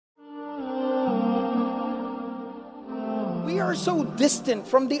we are so distant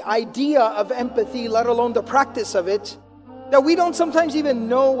from the idea of empathy, let alone the practice of it, that we don't sometimes even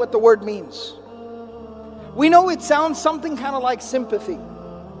know what the word means. We know it sounds something kind of like sympathy.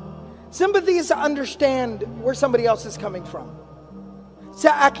 Sympathy is to understand where somebody else is coming from,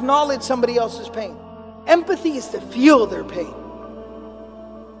 to acknowledge somebody else's pain. Empathy is to feel their pain.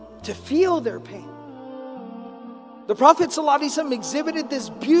 To feel their pain. The Prophet ﷺ exhibited this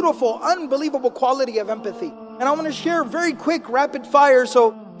beautiful, unbelievable quality of empathy. And I want to share very quick, rapid fire,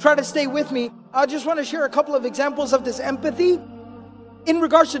 so try to stay with me. I just want to share a couple of examples of this empathy in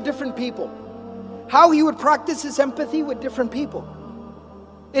regards to different people. How he would practice his empathy with different people.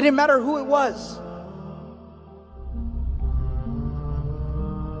 It didn't matter who it was.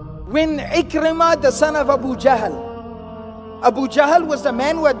 When Ikrimah, the son of Abu Jahl was the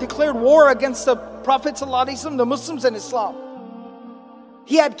man who had declared war against the Prophet ﷺ, the Muslims and Islam.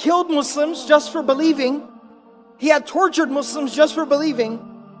 He had killed Muslims just for believing. He had tortured Muslims just for believing.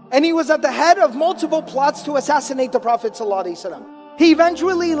 And he was at the head of multiple plots to assassinate the Prophet ﷺ. He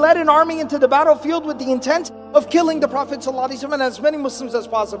eventually led an army into the battlefield with the intent of killing the Prophet ﷺ and as many Muslims as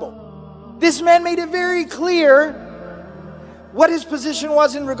possible. This man made it very clear what his position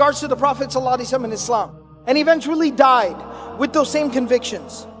was in regards to the Prophet ﷺ and Islam. And eventually died with those same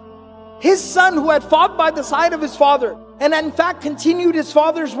convictions. His son, who had fought by the side of his father and in fact continued his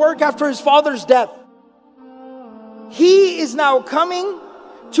father's work after his father's death, he is now coming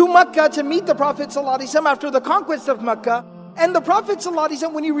to Mecca to meet the Prophet ﷺ after the conquest of Mecca. And the Prophet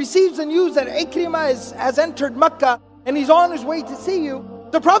ﷺ, when he receives the news that Ikrimah has entered Mecca and he's on his way to see you,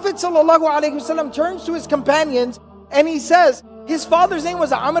 the Prophet ﷺ turns to his companions and he says, his father's name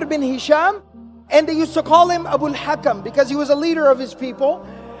was Amr bin Hisham, and they used to call him Abu al-Hakam because he was a leader of his people.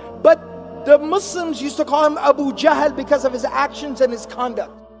 But the Muslims used to call him Abu Jahl because of his actions and his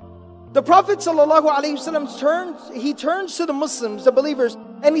conduct. The Prophet ﷺ turns to the Muslims, the believers,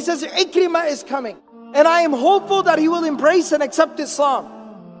 and he says, Ikrimah is coming. And I am hopeful that he will embrace and accept Islam.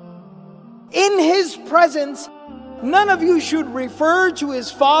 In his presence, none of you should refer to his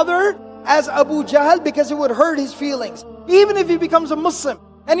father as Abu Jahl because it would hurt his feelings. Even if he becomes a Muslim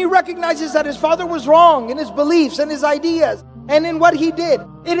and he recognizes that his father was wrong in his beliefs and his ideas and in what he did,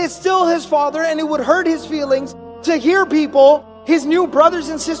 it is still his father and it would hurt his feelings to hear people, his new brothers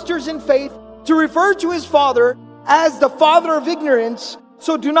and sisters in faith, to refer to his father as the father of ignorance.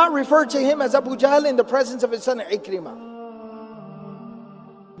 So do not refer to him as Abu Jahl in the presence of his son Ikrimah.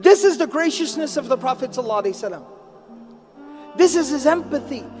 This is the graciousness of the Prophet ﷺ. This is his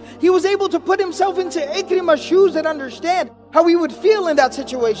empathy. He was able to put himself into Ikrimah's shoes and understand how he would feel in that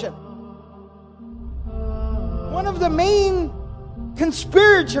situation. One of the main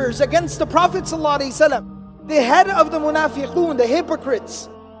conspirators against the Prophet ﷺ, the head of the munafiqun, the hypocrites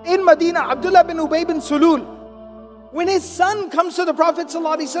in Medina, Abdullah bin Ubay bin Sulul, when his son comes to the Prophet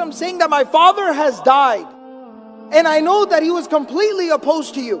ﷺ saying that my father has died and I know that he was completely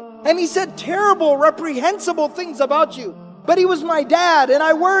opposed to you and he said terrible, reprehensible things about you, but he was my dad and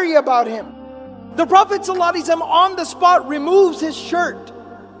I worry about him. The Prophet ﷺ on the spot removes his shirt,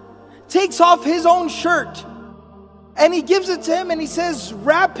 takes off his own shirt, and he gives it to him and he says,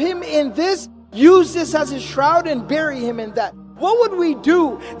 wrap him in this, use this as his shroud and bury him in that. What would we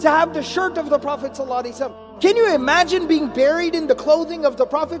do to have the shirt of the Prophet ﷺ? Can you imagine being buried in the clothing of the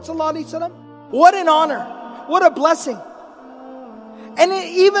Prophet ﷺ? What an honor, what a blessing. And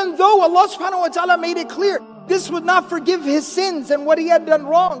even though Allah subhanahu wa ta'ala made it clear, this would not forgive his sins and what he had done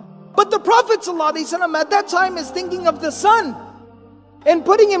wrong. But the Prophet ﷺ at that time is thinking of the son and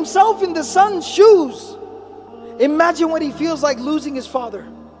putting himself in the son's shoes. Imagine what he feels like losing his father.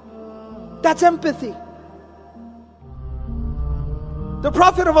 That's empathy. The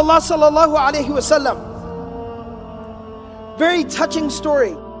Prophet of Allah sallallahu alaihi wasallam, very touching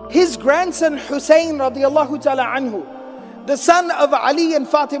story. His grandson Hussein radiallahu ta'ala anhu, the son of Ali and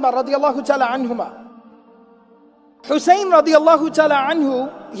Fatima radiallahu ta'ala anhuma. Hussein radiallahu ta'ala anhu,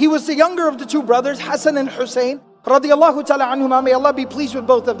 he was the younger of the two brothers, Hassan and Hussein radiallahu ta'ala anhuma. May Allah be pleased with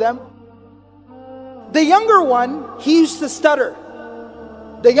both of them. The younger one, he used to stutter.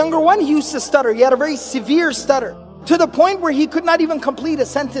 He had a very severe stutter, to the point where he could not even complete a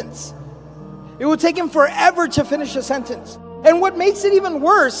sentence. It would take him forever to finish a sentence. And what makes it even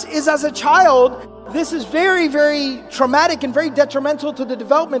worse is, as a child, this is very, very traumatic and very detrimental to the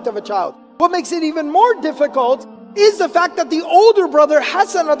development of a child. What makes it even more difficult is the fact that the older brother,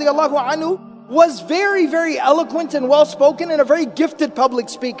 Hassan radiallahu anhu, was very, very eloquent and well-spoken and a very gifted public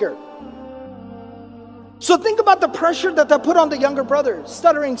speaker. So think about the pressure that put on the younger brother,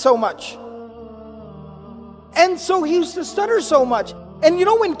 stuttering so much. And so he used to stutter so much. And you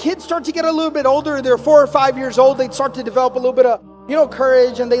know, when kids start to get a little bit older, they're 4 or 5 years old, they start to develop a little bit of, you know,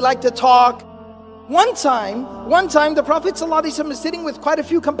 courage, and they like to talk. One time, the Prophet ﷺ is sitting with quite a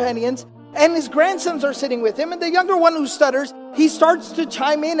few companions, and his grandsons are sitting with him, and the younger one who stutters, he starts to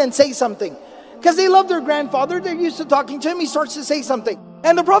chime in and say something. Because they love their grandfather, they're used to talking to him, he starts to say something.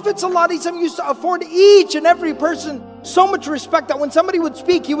 And the Prophet ﷺ used to afford each and every person so much respect that when somebody would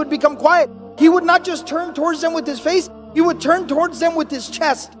speak, he would become quiet. He would not just turn towards them with his face, he would turn towards them with his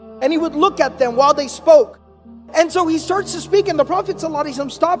chest, and he would look at them while they spoke. And so he starts to speak, and the Prophet ﷺ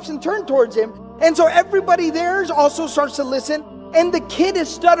stops and turns towards him. And so everybody there also starts to listen, and the kid is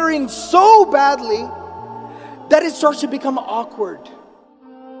stuttering so badly that it starts to become awkward.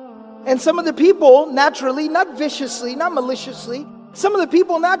 And some of the people naturally, not viciously, not maliciously, some of the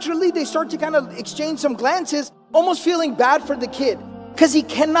people naturally, they start to kind of exchange some glances, almost feeling bad for the kid, because he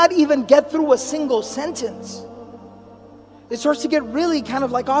cannot even get through a single sentence. It starts to get really kind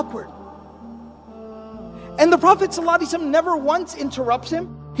of like awkward. And the Prophet ﷺ never once interrupts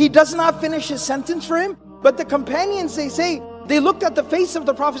him. He does not finish his sentence for him. But the companions, they say, they looked at the face of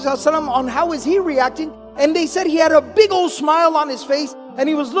the Prophet ﷺ on how is he reacting. And they said he had a big old smile on his face. And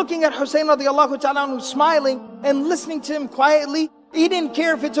he was looking at Hussein radiallahu ta'ala anhu, smiling and listening to him quietly. He didn't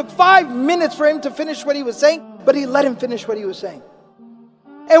care if it took 5 minutes for him to finish what he was saying, but he let him finish what he was saying.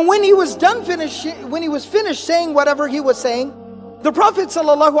 And when he was finished saying whatever he was saying, the Prophet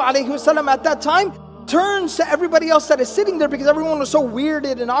ﷺ at that time turns to everybody else that is sitting there, because everyone was so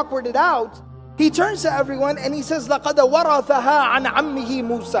weirded and awkwarded out. He turns to everyone and he says, لَقَدْ وَرَثَهَا عَنْ عَمِّهِ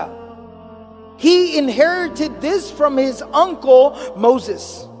مُوسَى. He inherited this from his uncle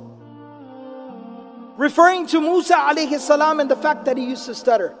Moses. Referring to Musa alayhi salam and the fact that he used to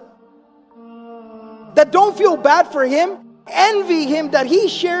stutter. That don't feel bad for him, envy him that he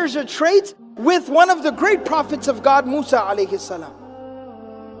shares a trait with one of the great prophets of God, Musa alayhi salam.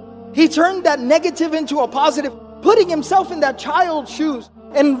 He turned that negative into a positive, putting himself in that child's shoes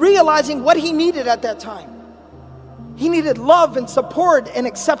and realizing what he needed at that time. He needed love and support and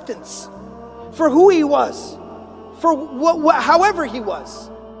acceptance for who he was, for however he was.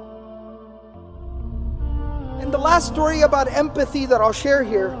 And the last story about empathy that I'll share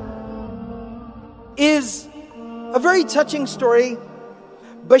here is a very touching story.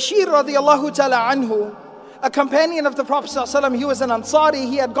 Bashir radiallahu ta'ala anhu, a companion of the Prophet ﷺ, he was an Ansari.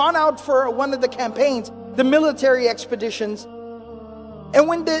 He had gone out for one of the campaigns, the military expeditions. And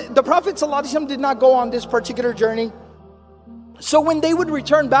when the Prophet ﷺ did not go on this particular journey, so when they would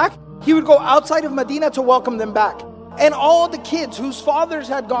return back, he would go outside of Medina to welcome them back. And all the kids whose fathers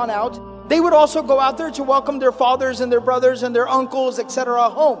had gone out, they would also go out there to welcome their fathers and their brothers and their uncles, etc.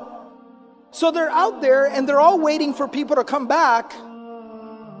 home. So they're out there and they're all waiting for people to come back.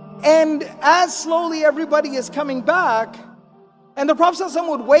 And as slowly everybody is coming back, and the Prophet ﷺ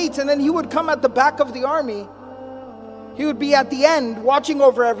would wait, and then he would come at the back of the army. He would be at the end watching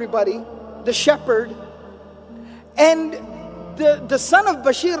over everybody, the shepherd. And the son of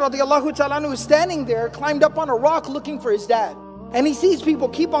Bashir radiallahu ta'ala anhu is standing there, climbed up on a rock looking for his dad. And he sees people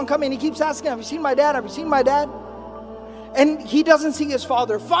keep on coming. He keeps asking, have you seen my dad? Have you seen my dad? And he doesn't see his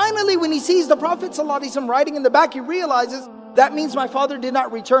father. Finally, when he sees the Prophet ﷺ riding in the back, he realizes, that means my father did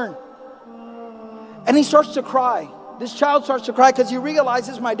not return. And he starts to cry. This child starts to cry because he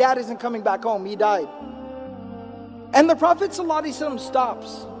realizes my dad isn't coming back home. He died. And the Prophet ﷺ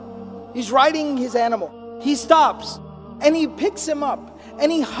stops. He's riding his animal. He stops and he picks him up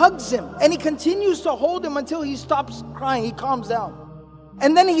and he hugs him and he continues to hold him until he stops crying. He calms down.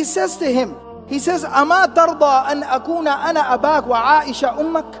 And then he says to him, he says, أَمَا تَرْضَى أَنْ أَكُونَ أَنَا أَبَاكَ وَعَائِشَ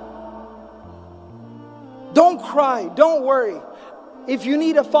أُمَّكَ. Don't cry, don't worry. If you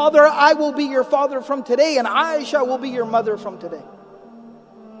need a father, I will be your father from today, and Aisha will be your mother from today.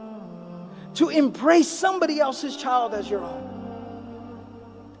 To embrace somebody else's child as your own.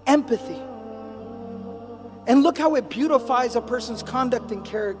 Empathy. And look how it beautifies a person's conduct and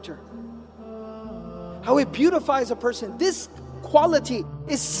character. How it beautifies a person. This quality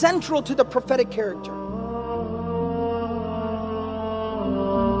is central to the prophetic character.